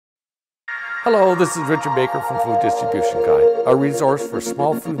Hello, this is Richard Baker from Food Distribution Guide, a resource for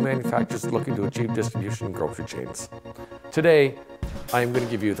small food manufacturers looking to achieve distribution in grocery chains. Today, I am going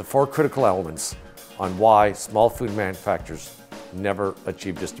to give you the 4 critical elements on why small food manufacturers never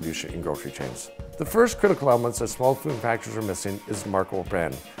achieve distribution in grocery chains. The first critical elements that small food manufacturers are missing is the marketable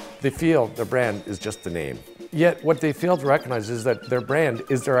brand. They feel their brand is just the name. Yet what they fail to recognize is that their brand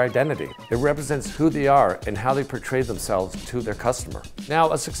is their identity. It represents who they are and how they portray themselves to their customer.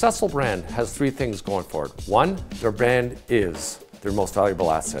 Now, a successful brand has 3 things going for it. 1, their brand is their most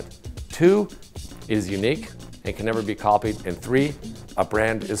valuable asset. 2, it is unique and can never be copied. And 3, a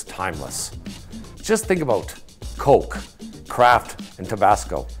brand is timeless. Just think about Coke, Kraft, and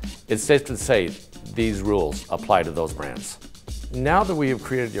Tabasco. It's safe to say these rules apply to those brands. Now that we have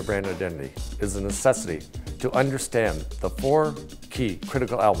created your brand identity, it is a necessity to understand the 4 key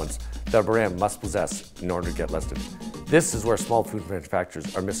critical elements that a brand must possess in order to get listed. This is where small food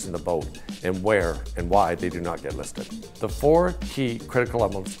manufacturers are missing the boat and where and why they do not get listed. The 4 key critical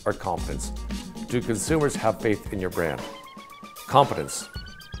elements are competence. Do consumers have faith in your brand? Competence.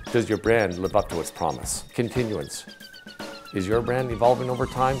 Does your brand live up to its promise? Continuance. Is your brand evolving over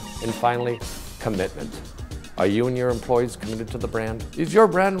time? And finally, commitment. Are you and your employees committed to the brand? Is your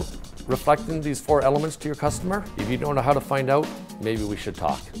brand reflecting these 4 elements to your customer? If you don't know how to find out, maybe we should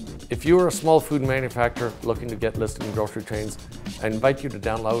talk. If you are a small food manufacturer looking to get listed in grocery chains, I invite you to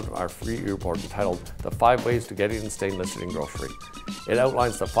download our free report entitled The 5 Ways to Getting and Staying Listed in Grocery. It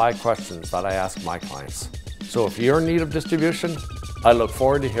outlines the 5 questions that I ask my clients. So if you're in need of distribution, I look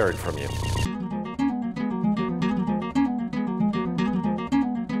forward to hearing from you.